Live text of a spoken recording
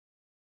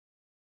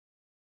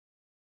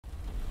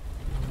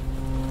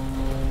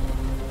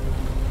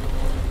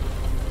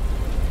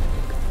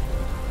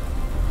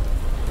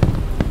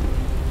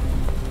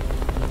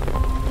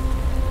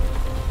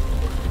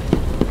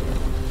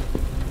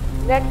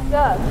Next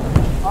up,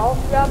 all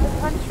throughout the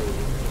country,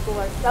 people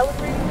are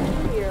celebrating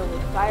the new year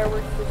with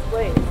fireworks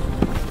displays.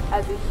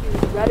 As a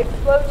huge red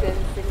explosion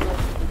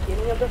signals the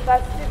beginning of the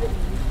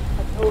festivities,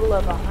 a total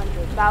of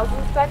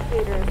 100,000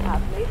 spectators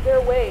have made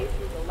their way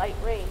through the light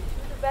rain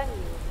to the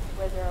venue,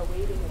 where they're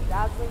awaiting a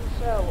dazzling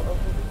show over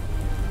the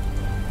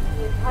sea.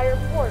 The entire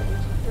port, which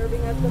is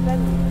serving as the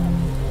venue, has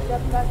been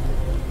up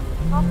festively,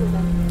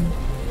 complementing the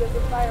beauty of the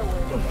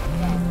fireworks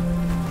themselves.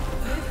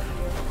 This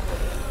year,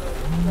 the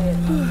display at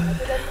the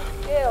presidential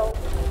scale,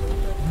 with over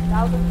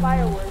 30,000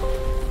 fireworks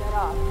being set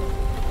off.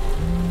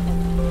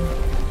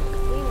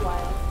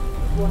 Meanwhile,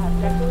 people have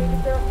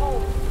decorated their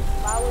homes with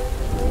flowers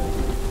and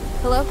roses.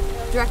 Hello?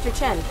 Director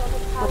Chen.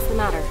 What's the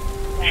matter?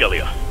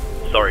 Shelia,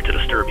 sorry to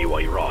disturb you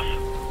while you're off.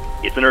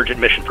 It's an urgent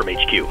mission from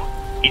HQ.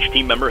 Each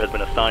team member has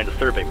been assigned a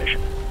survey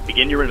mission.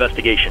 Begin your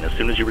investigation as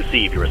soon as you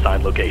receive your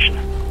assigned location.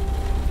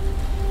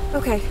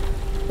 Okay.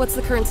 What's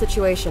the current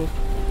situation?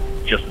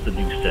 Just as the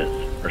news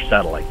says, our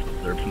satellites have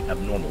observed some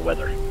abnormal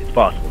weather. It's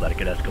possible that it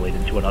could escalate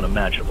into an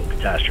unimaginable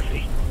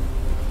catastrophe.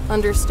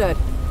 Understood.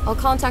 I'll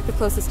contact the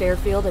closest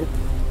airfield and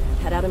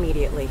head out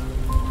immediately.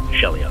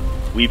 Shelia,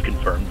 we've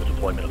confirmed the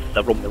deployment of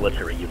several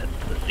military units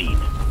to the scene.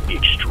 Be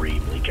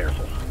extremely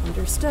careful.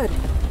 Understood.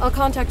 I'll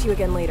contact you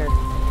again later.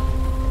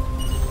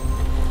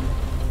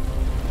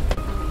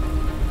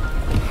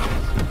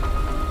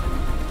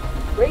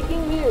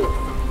 Breaking news.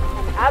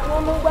 An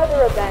abnormal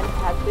weather event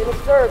has been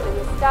observed in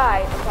the sky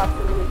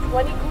approximately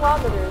 20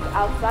 kilometers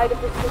outside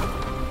of the city.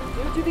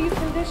 Due to these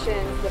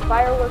conditions, the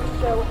fireworks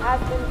show has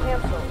been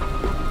canceled.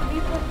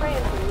 Please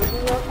refrain from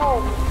leaving your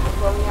home or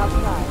going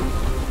outside.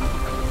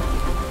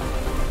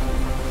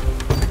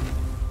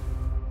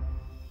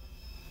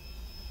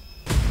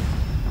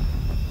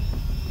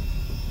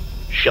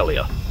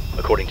 Shelia,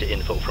 according to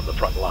info from the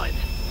front lines,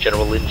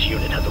 General Lin's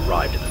unit has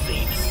arrived at the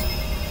scene.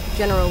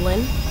 General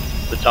Lin?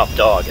 The top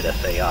dog at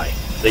SAI.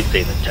 They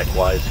say that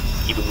tech-wise,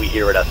 even we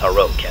here at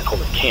SRO can't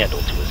hold a candle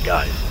to his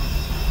guys.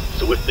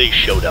 So if they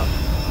showed up,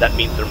 that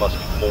means there must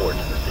be more to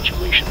the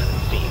situation than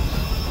it seems.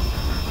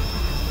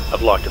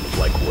 I've locked in the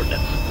flight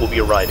coordinates. We'll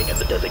be arriving at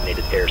the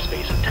designated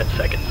airspace in 10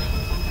 seconds.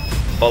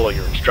 Follow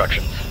your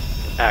instructions.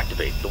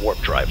 Activate the warp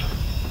drive.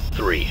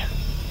 3,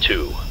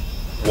 2,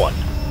 1.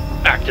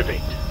 Activate.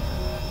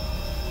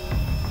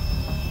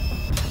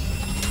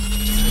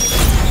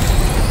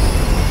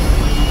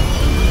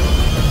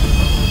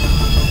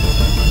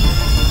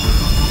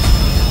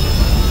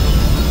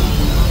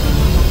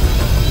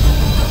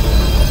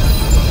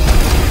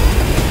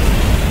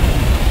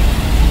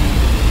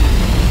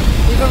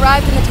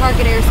 Arrived in the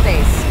target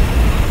airspace.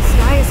 The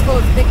sky is full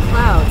of thick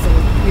clouds,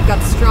 and we've got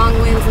strong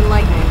winds and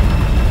lightning.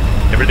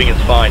 Everything is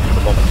fine for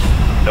the moment.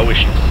 No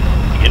issues.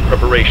 Begin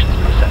preparations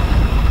for descent.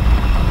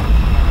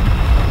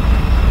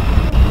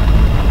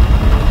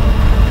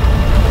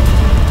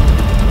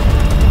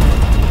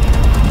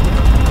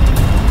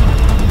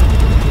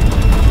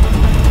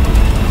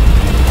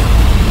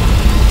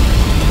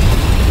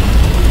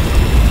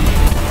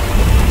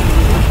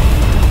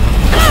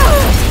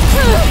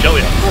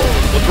 Shelia,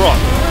 what's wrong?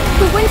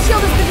 The windshield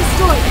has been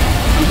destroyed.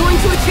 I'm going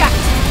to eject.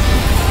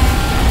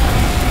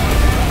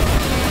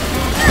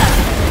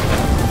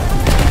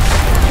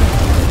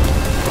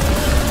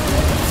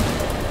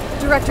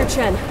 Director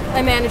Chen,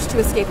 I managed to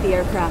escape the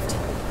aircraft.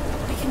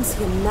 I can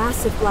see a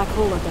massive black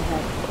hole up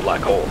ahead. A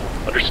black hole.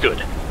 Understood.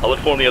 I'll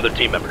inform the other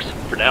team members.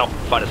 For now,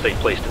 find a safe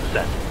place to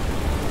descend.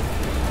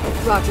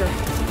 Roger.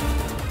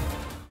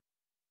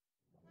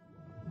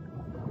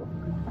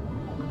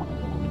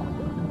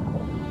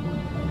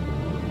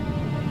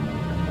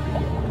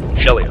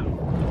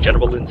 Shelia,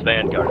 General Lin's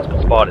vanguard has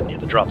been spotted near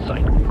the drop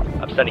site.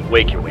 I'm sending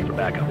Wake your way for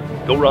backup.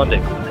 Go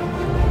rendezvous with him.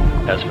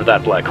 As for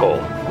that black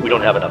hole, we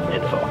don't have enough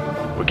info.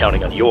 We're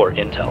counting on your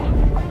intel.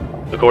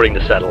 According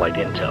to satellite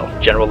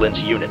intel, General Lin's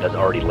unit has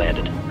already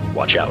landed.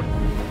 Watch out.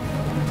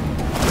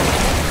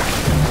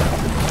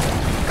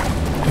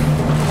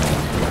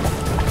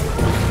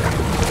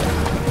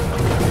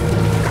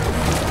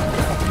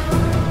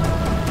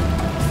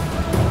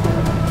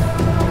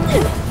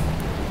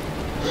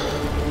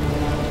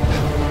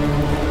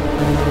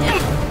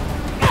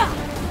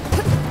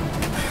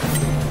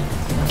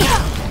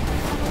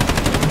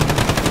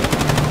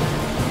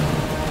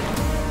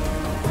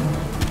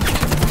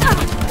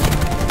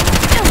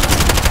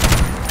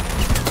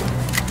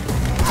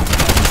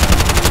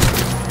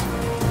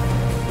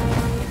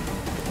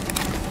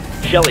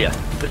 Shelia,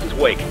 this is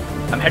Wake.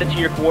 I'm headed to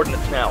your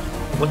coordinates now.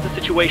 What's the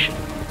situation?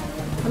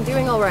 I'm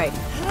doing all right.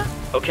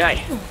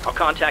 Okay, I'll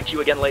contact you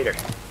again later.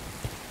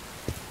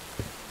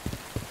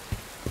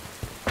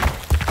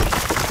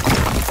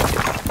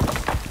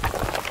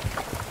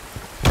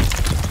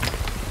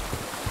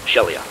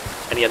 Shelia,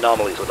 any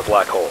anomalies with the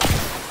black hole?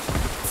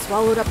 It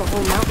swallowed up a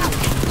whole mountain.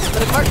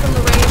 But apart from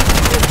the rain,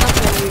 there's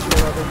nothing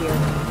unusual over here.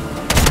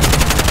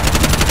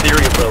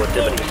 Theory of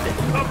relativity states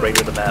that the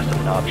greater the mass of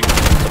an object,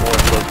 the more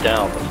it slows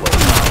down the flow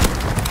of time.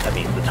 That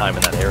means the time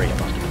in that area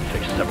must have been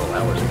fixed several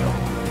hours ago.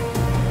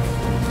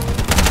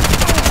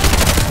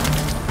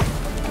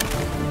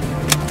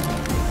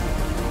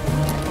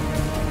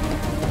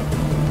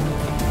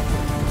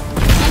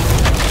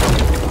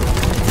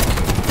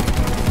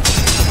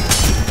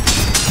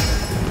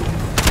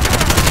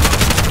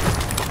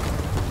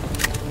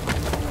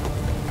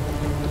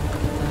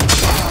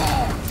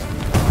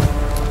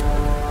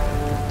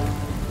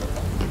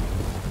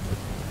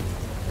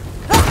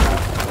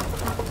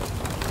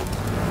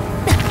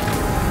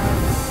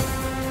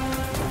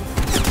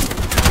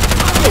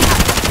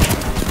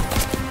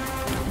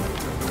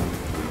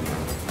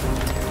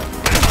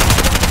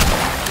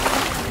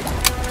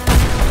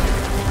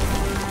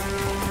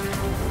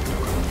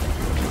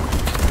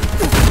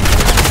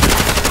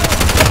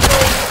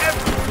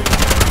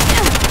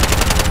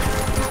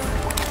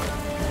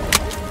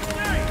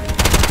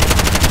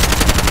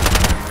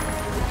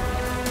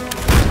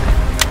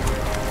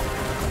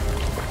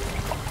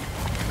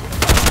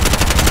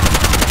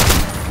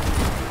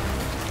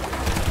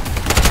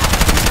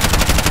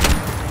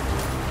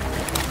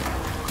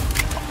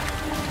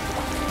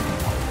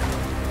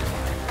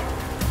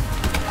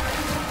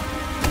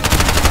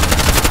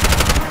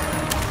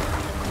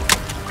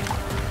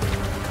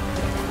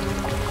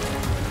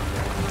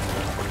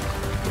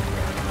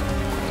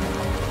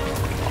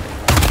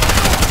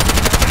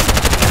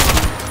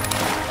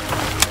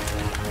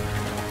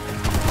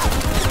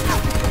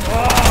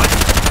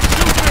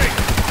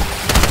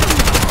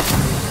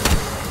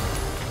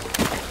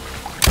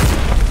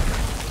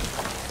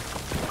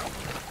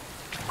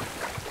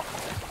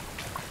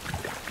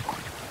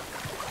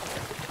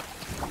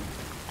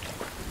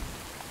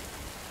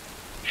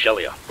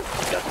 Shelia.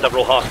 Got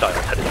several hostiles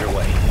headed your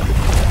way.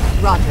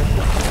 Roger.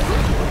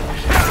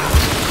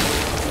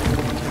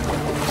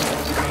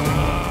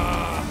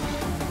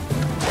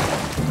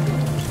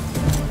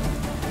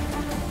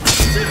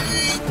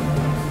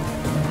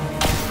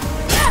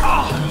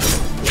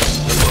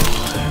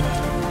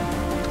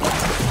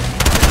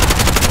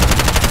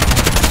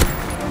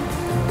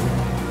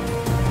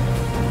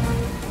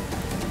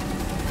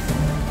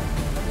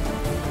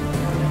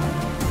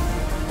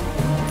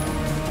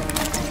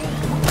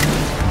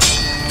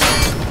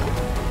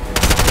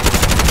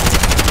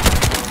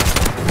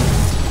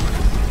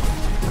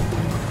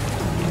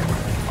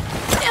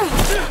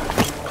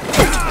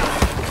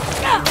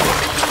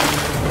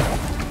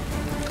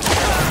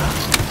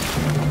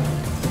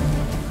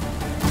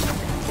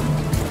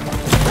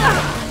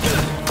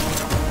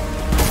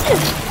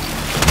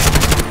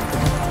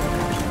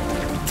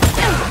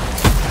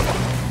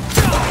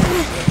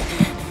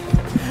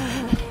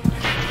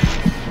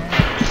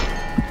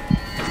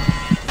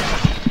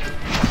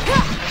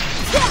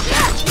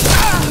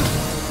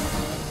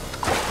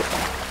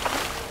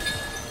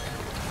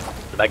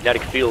 The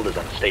magnetic field is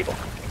unstable.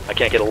 I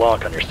can't get a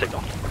lock on your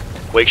signal.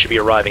 Wake should be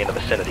arriving in the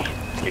vicinity.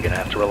 You're gonna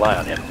have to rely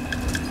on him.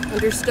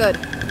 Understood.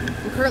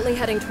 I'm currently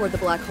heading toward the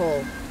black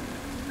hole.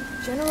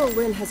 General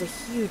Lin has a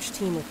huge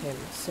team with him,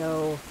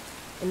 so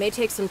it may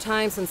take some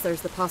time since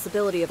there's the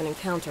possibility of an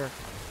encounter.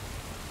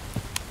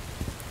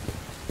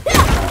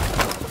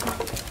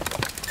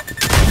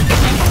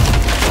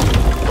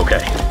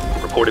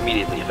 Okay. Report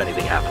immediately if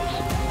anything happens.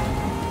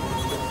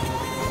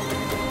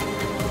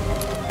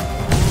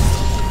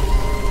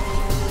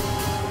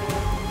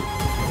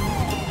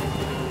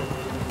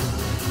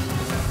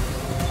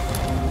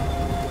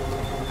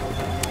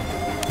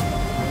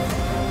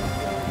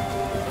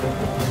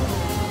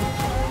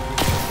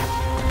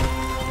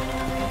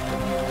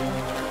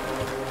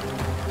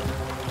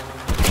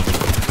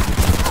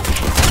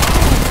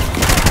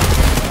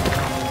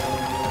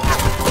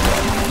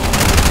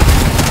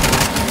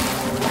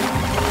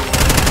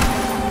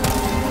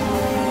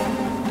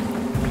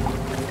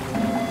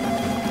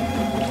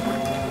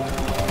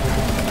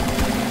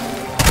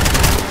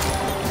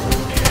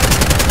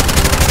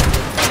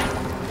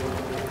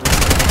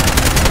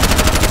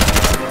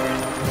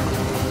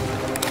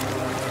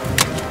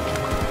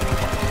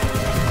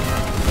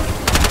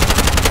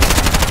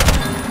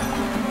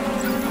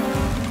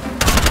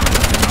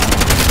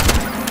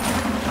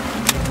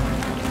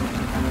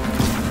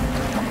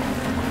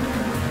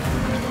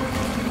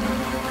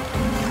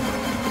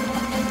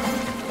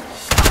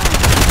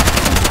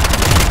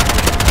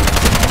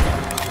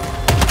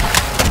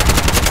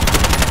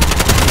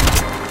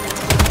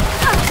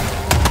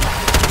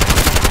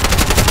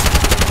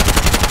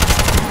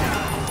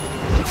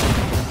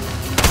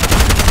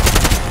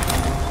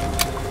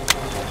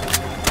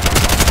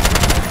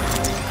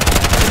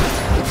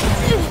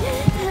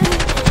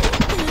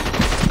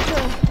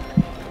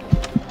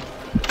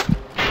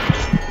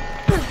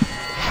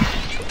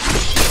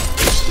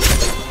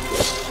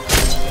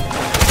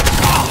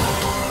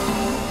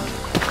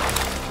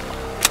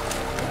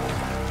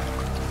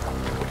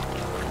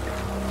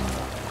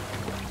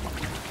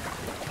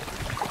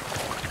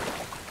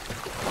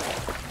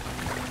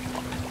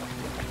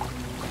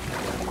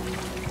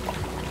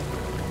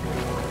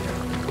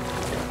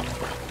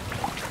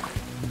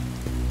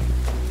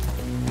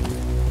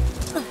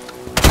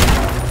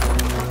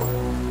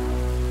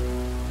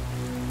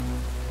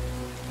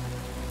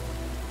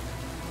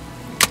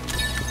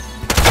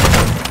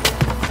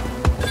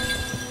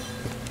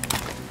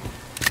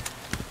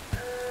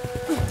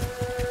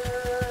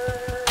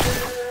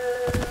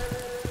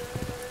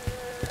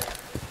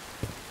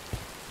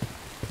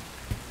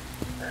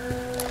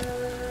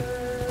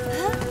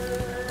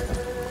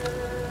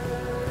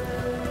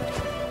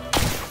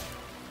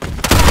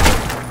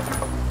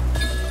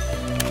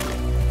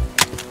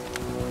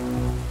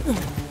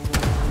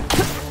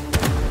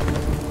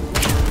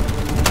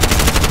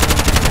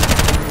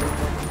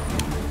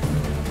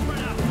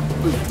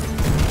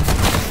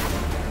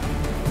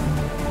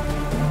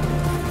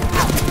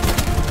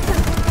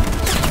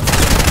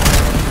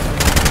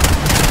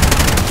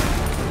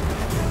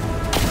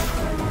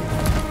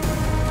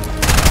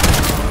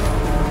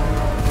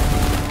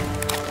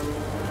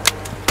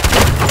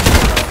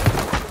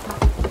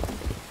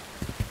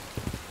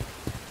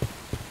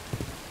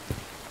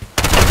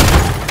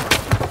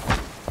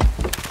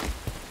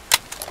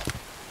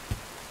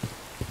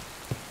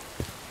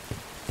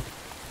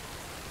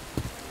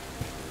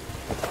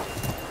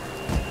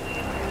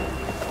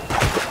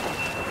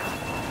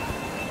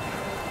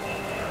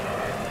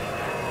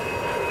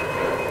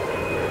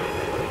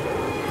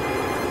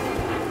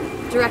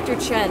 Director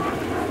Chen,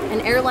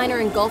 an airliner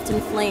engulfed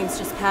in flames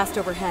just passed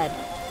overhead.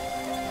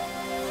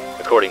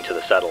 According to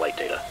the satellite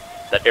data,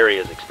 that area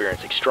is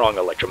experiencing strong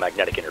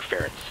electromagnetic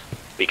interference.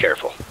 Be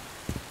careful.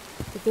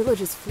 The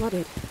village is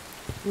flooded,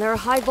 and there are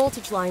high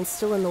voltage lines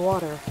still in the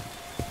water.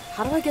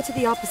 How do I get to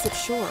the opposite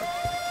shore?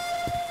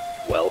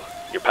 Well,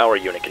 your power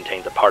unit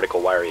contains a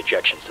particle wire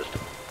ejection system.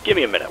 Give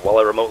me a minute while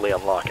I remotely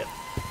unlock it.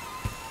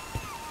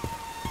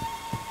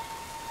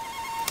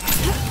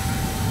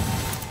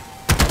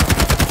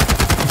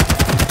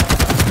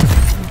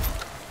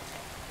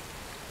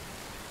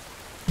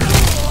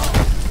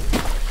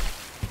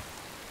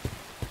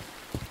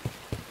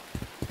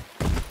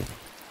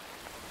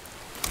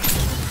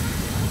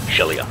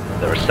 Shelia,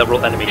 there are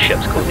several enemy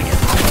ships closing in.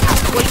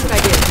 What should I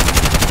do?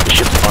 The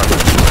ship's armored.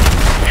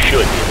 You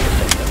should be able to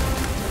sink them.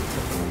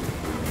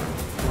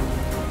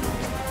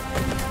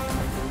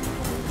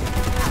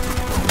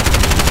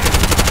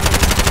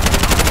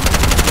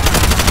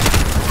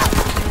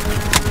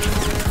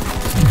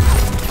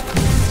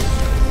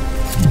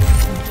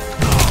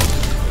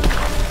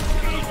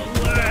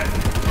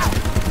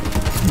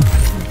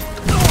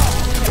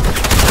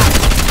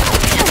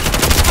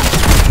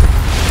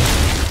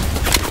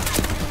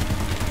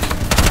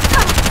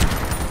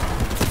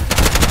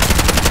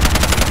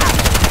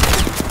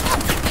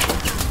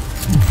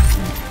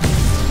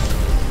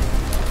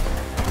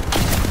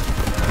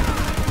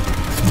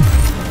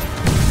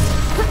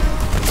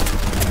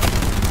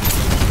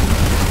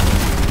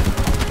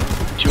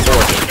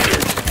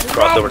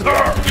 Cross over to the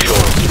opposite shore.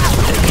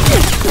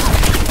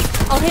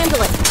 I'll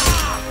handle it.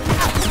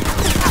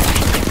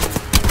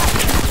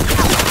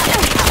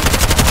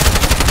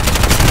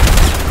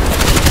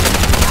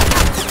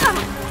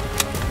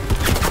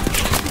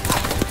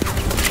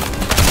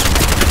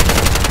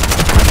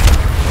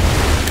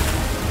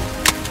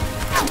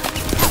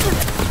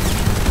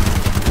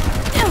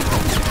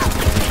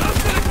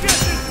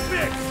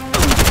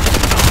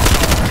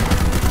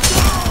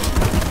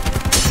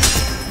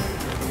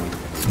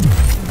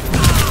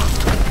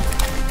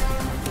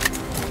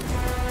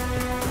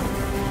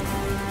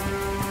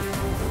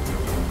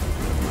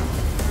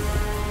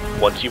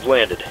 Once you've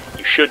landed,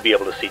 you should be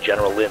able to see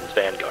General Lin's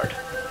vanguard.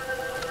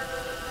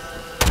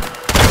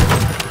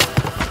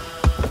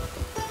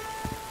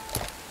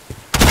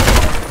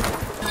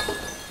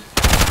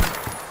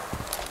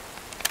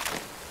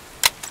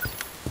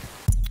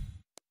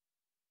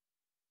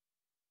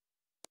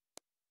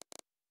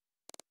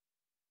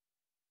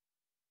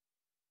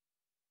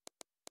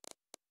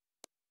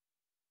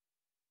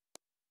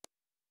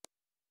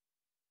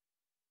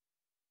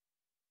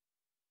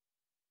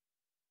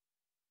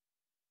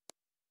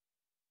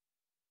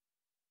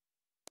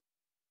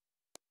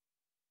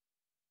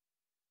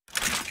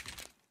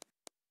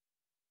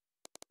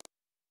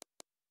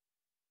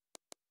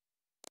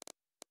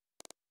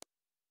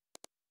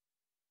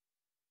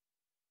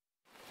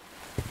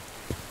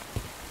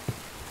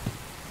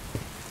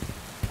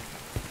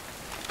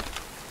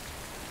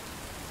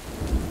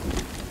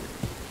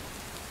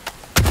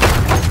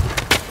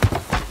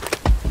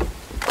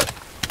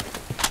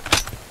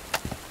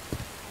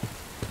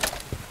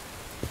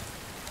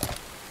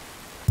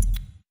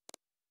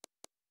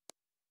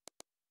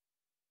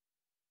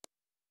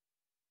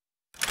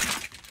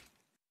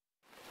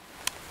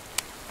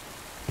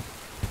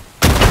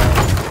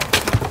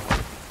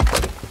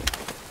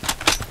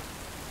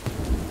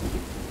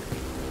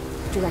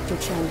 Director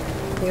Chen,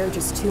 there are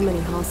just too many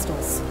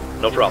hostiles.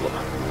 No problem.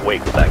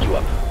 Wake will back you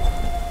up.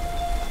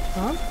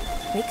 Huh?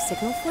 Make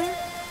signal flare?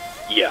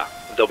 Yeah,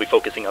 they'll be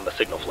focusing on the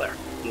signal flare.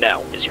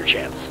 Now is your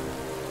chance.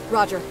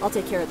 Roger, I'll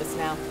take care of this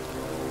now.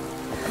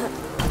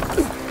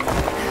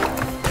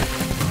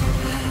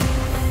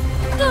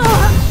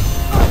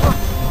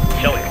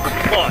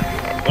 Shelia, come on.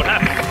 What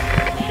happened?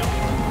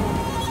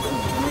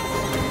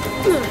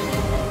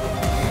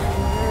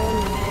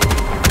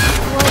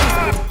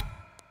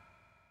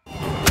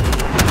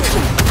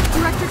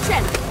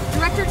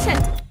 Director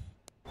Chen!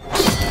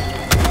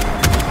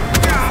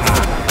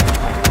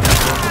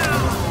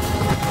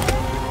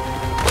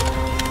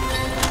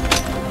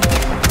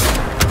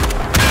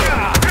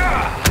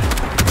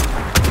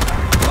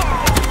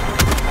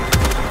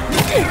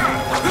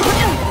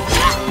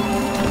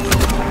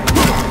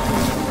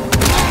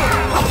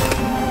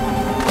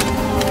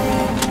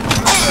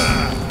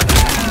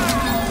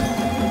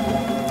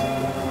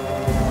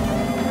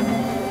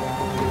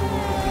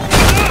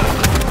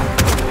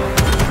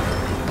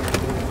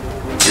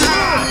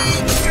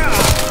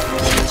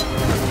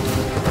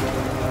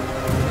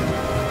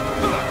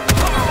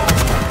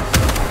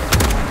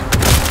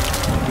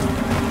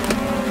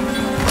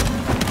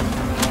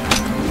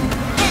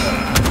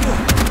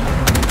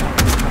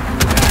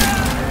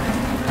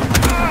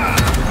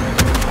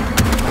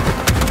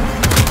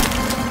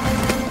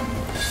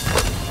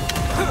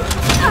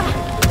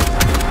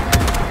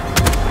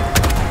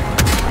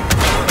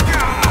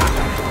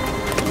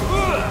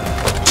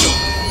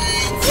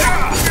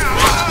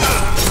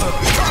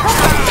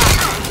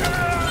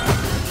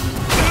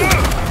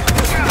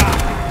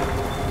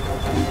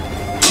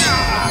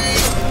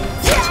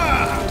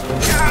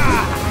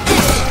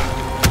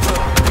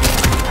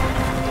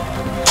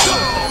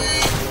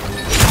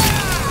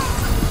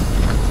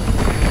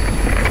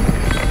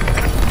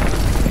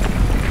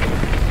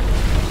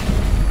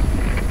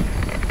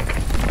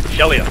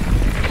 Shelia,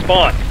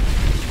 spawn!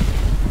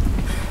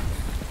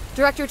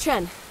 Director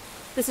Chen,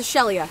 this is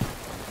Shelia.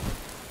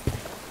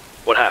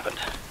 What happened?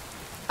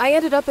 I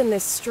ended up in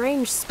this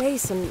strange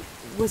space and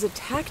was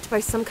attacked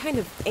by some kind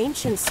of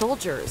ancient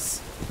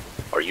soldiers.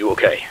 Are you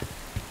okay?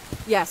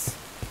 Yes.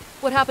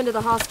 What happened to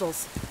the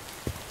hostiles?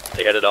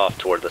 They headed off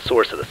toward the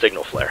source of the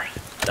signal flare.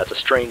 That's a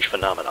strange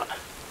phenomenon.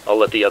 I'll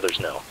let the others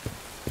know.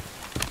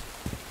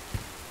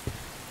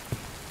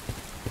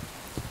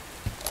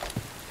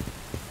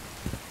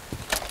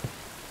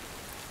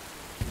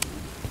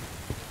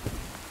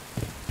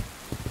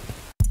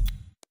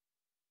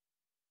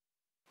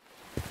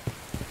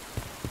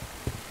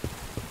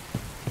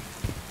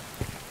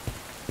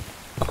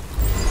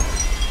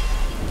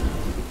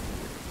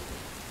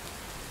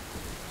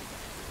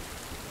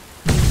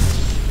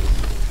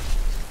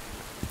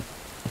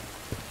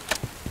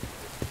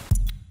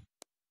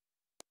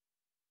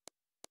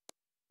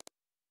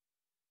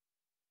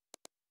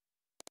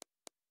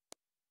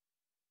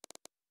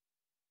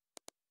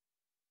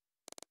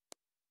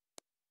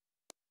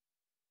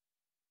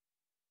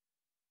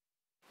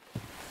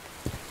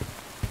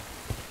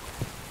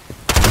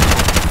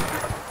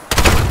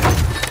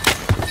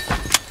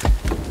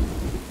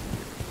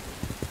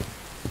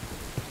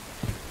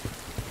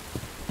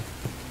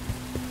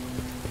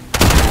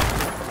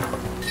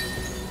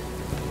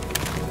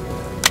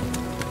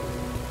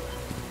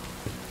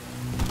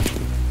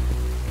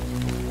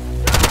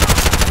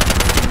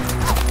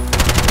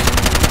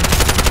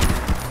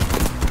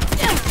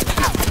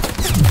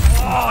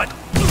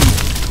 on!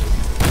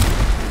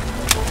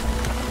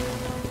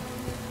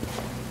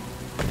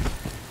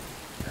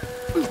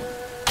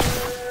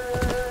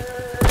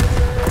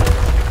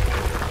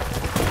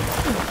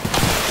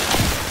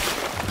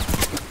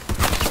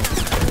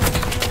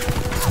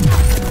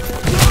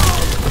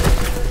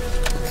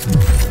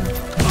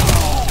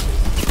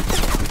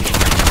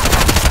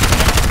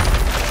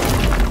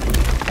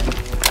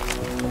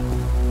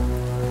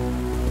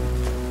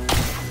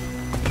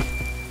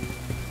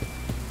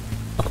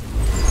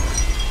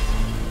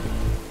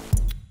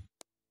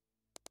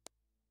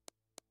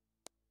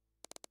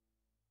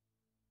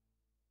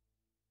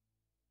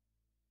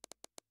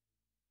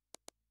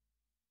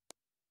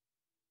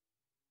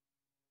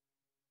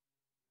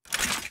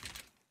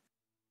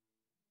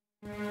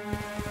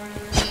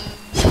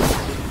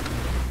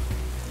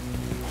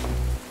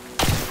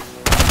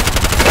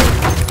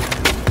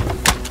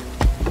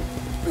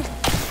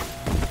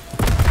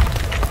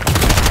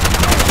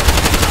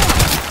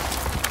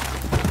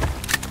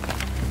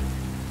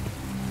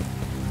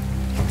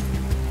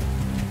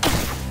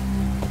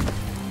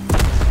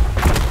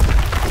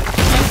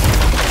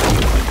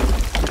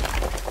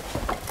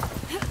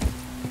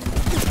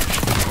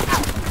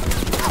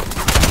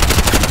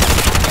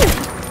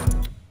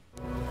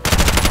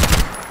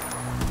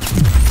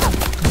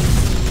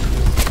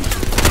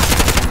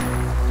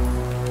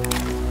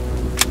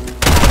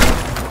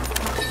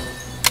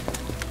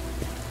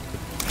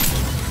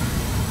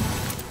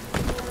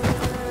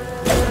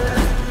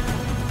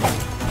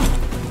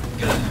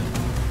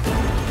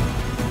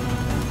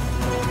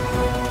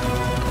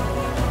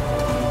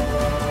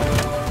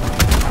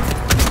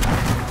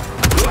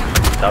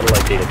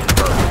 Satellite data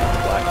confirmed. The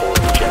black hole is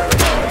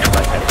generating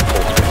electromagnetic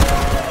pulse waves.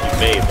 You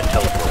may have been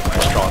teleported by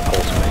strong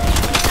pulse waves.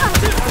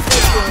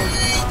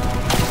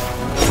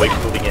 Wait for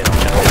moving in.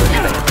 Temperature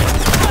expand.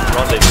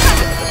 Rendezvous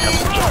in the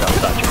temple just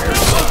outside your area.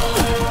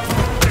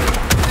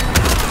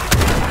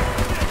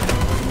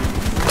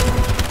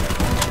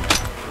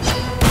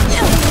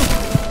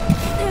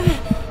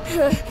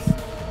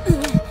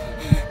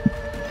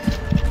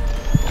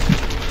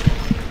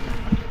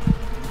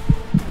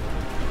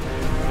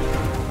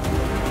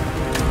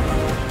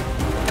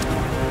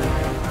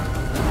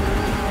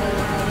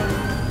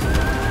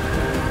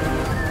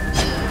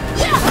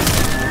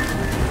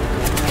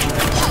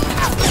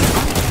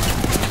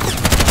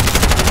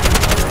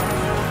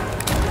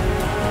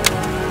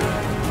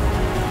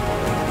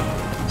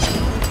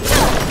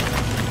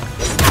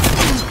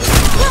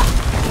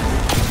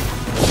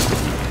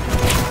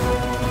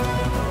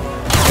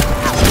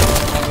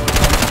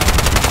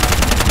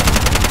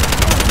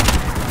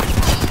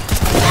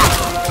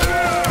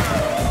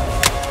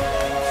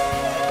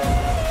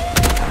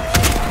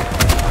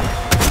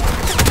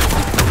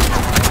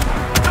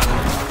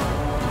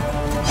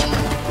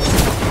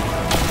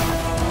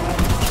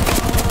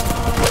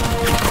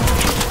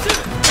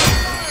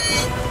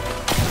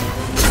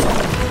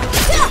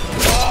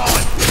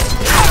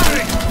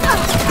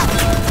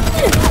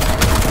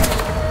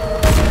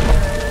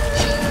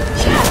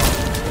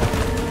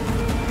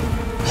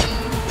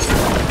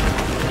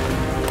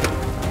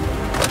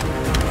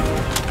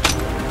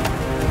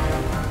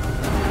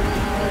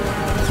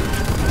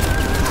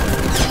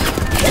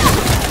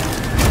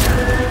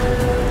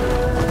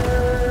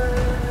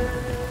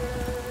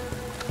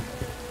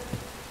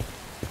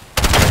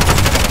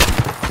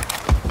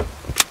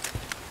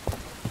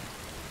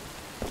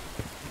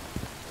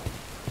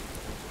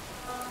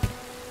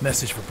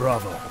 Message for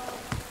Bravo.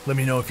 Let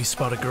me know if you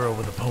spot a girl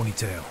with a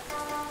ponytail.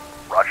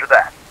 Roger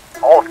that.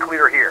 All's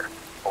clear here.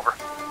 Over.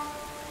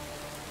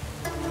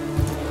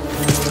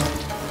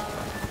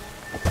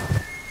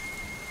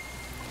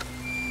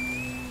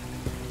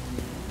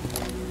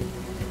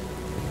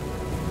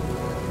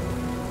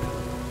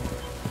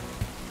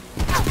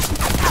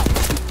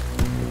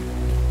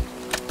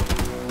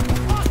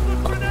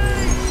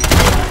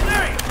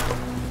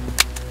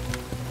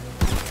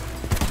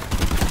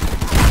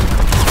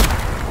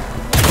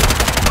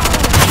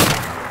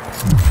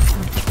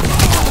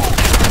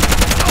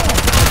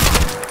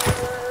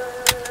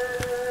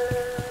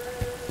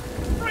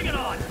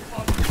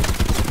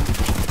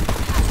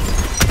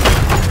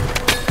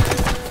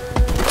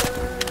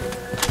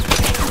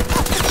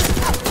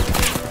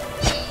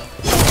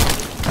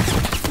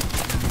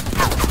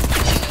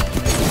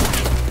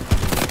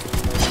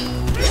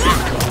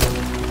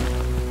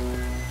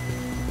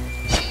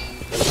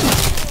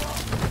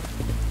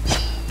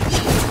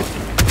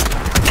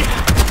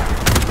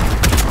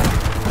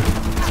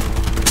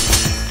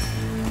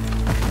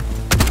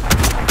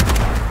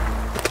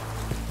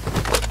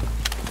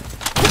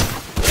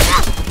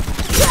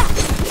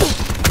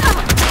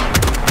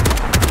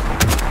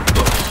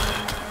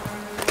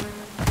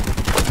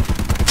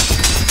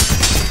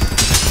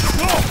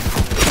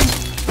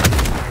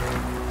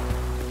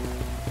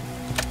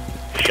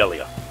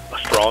 Shelia, a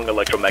strong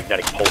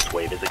electromagnetic pulse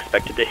wave is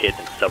expected to hit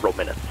in several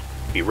minutes.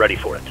 Be ready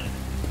for it.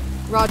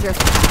 Roger.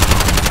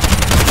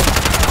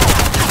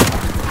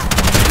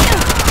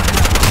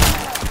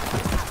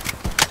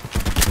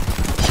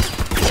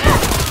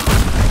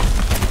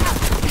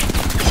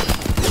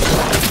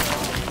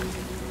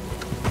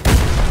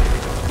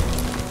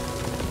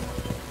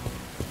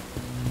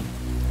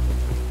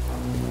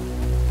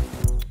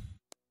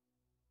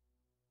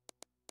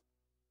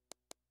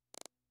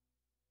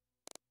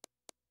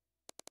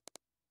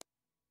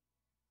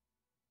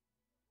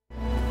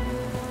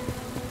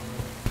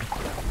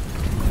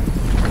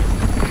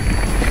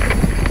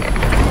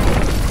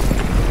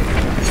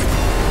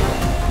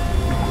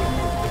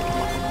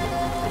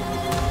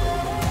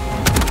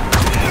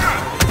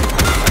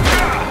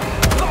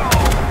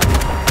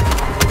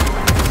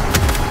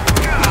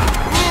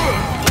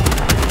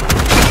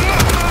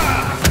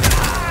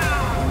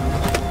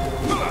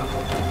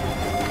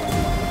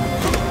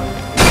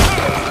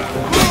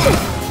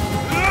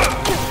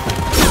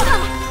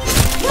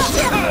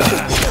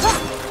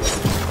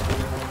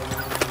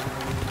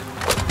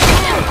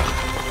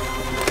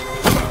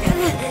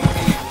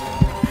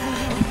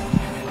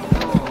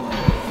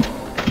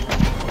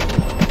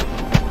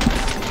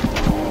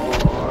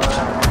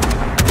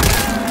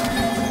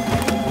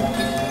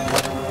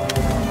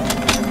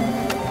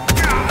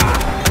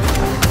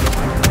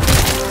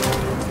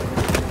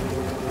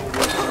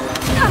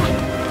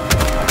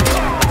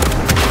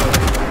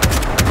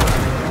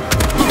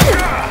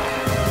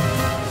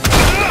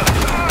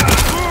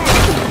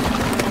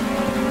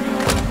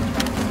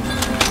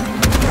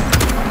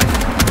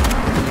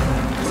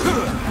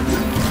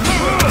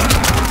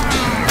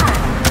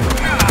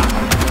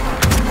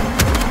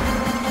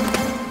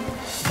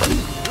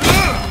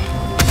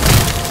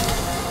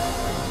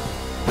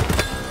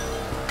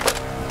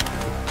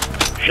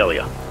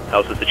 Shelia,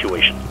 how's the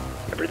situation?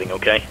 Everything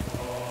okay?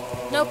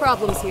 No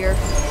problems here.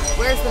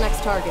 Where's the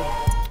next target?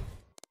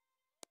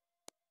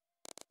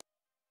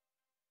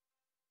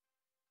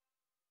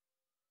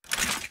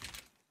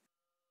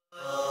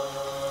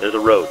 There's a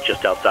road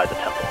just outside the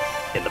temple,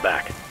 in the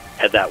back.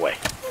 Head that way.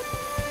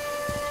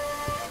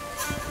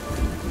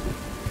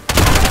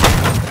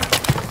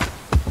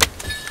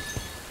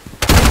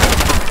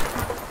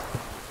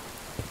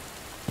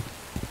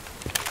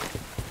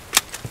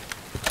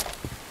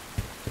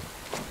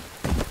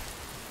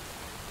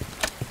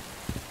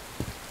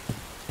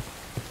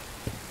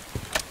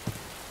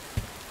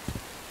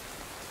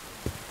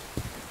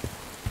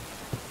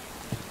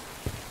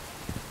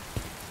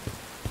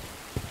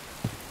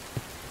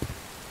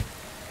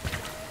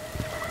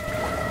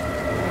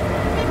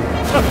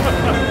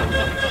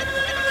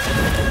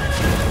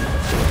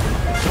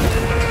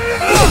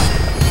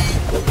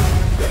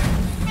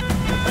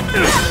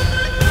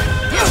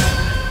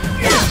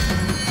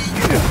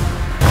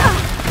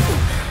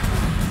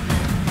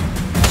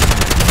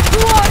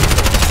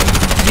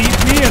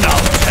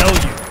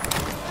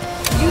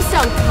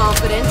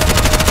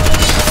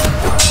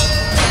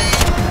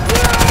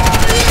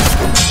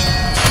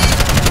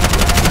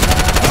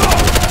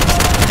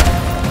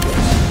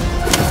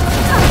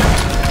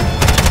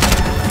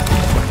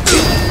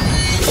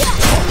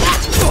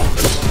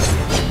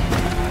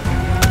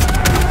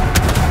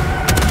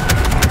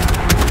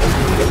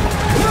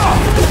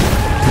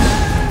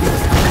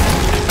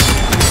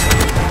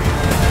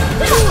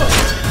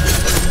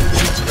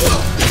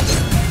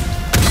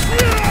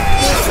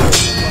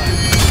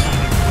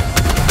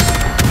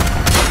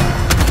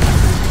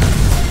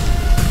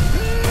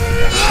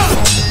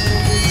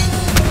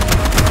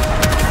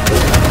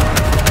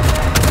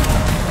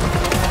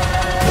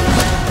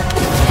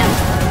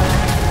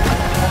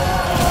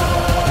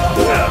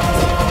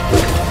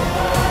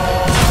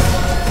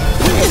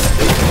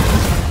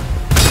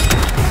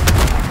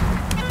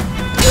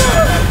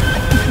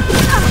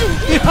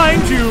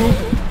 Behind you!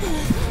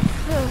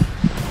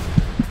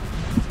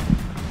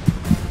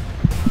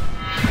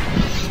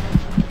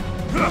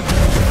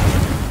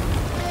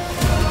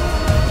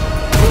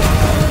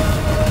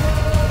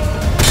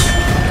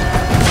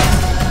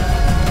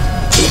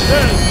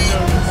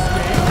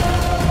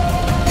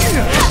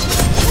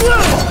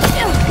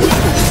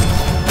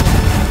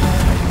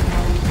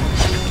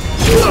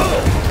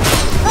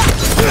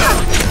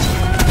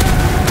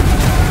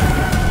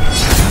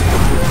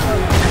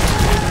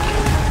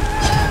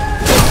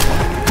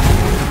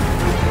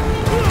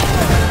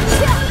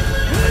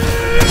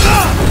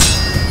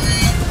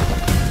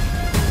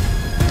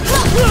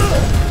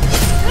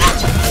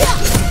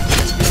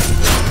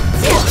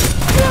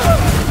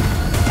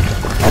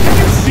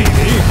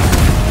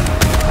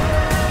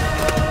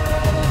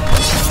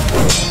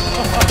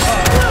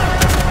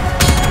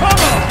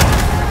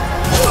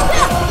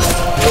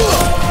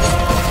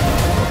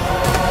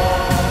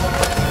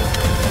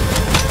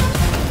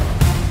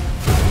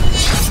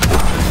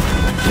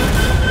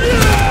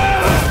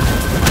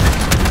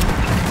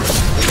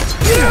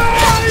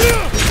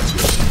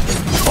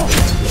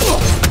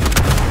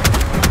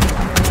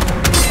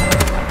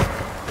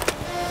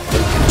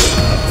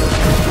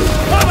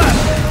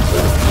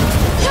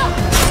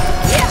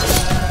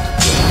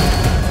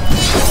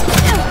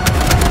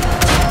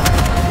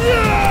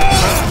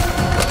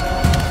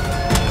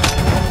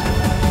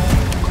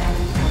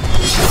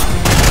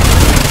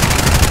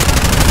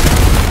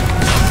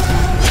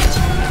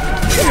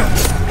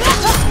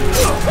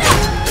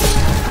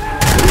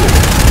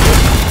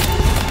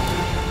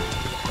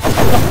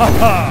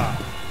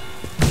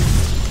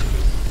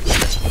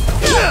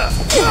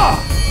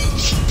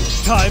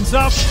 Time's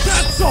up,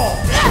 that's all!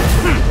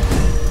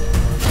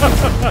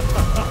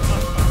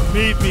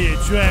 Meet me at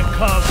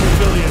Drancon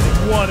Pavilion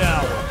in 1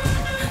 hour.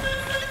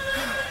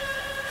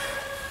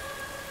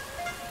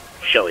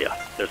 Shelia,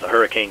 there's a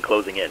hurricane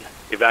closing in.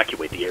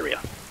 Evacuate the area.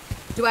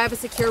 Do I have a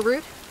secure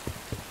route?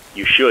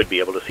 You should be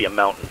able to see a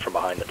mountain from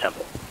behind the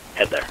temple.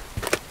 Head there.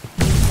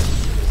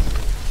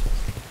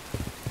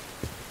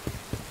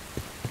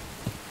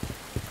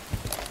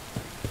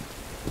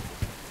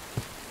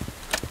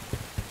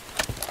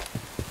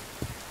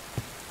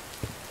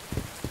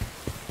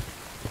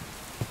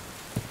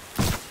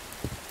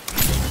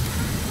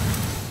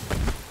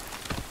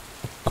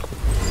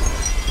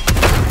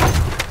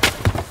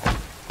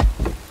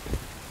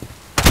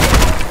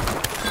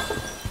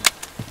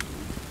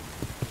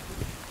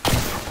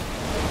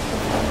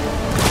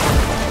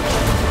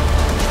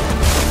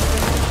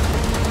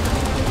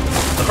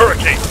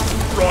 Hurricane!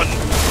 Run!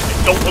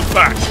 And don't look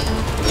back!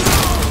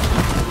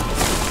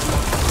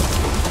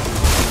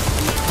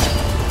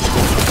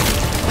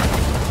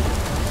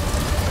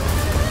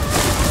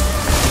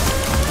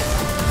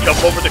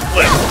 Jump over the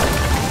cliff!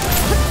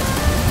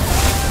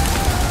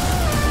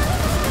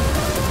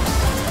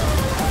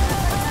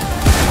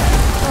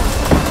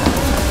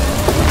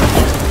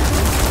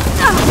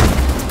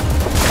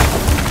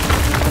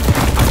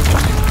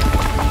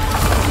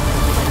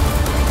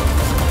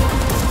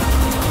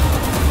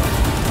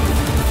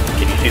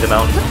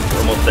 Mountain.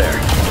 We're almost there.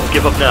 Don't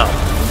give up now.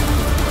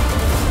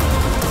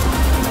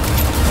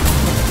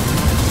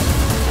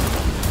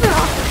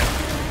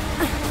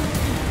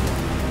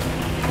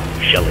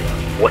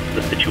 Shelia, what's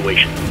the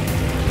situation?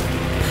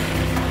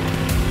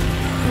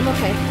 I'm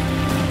okay.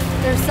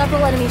 There are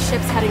several enemy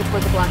ships heading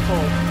toward the black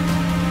hole.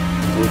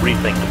 We'll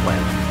rethink the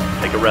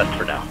plan. Take a rest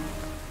for now.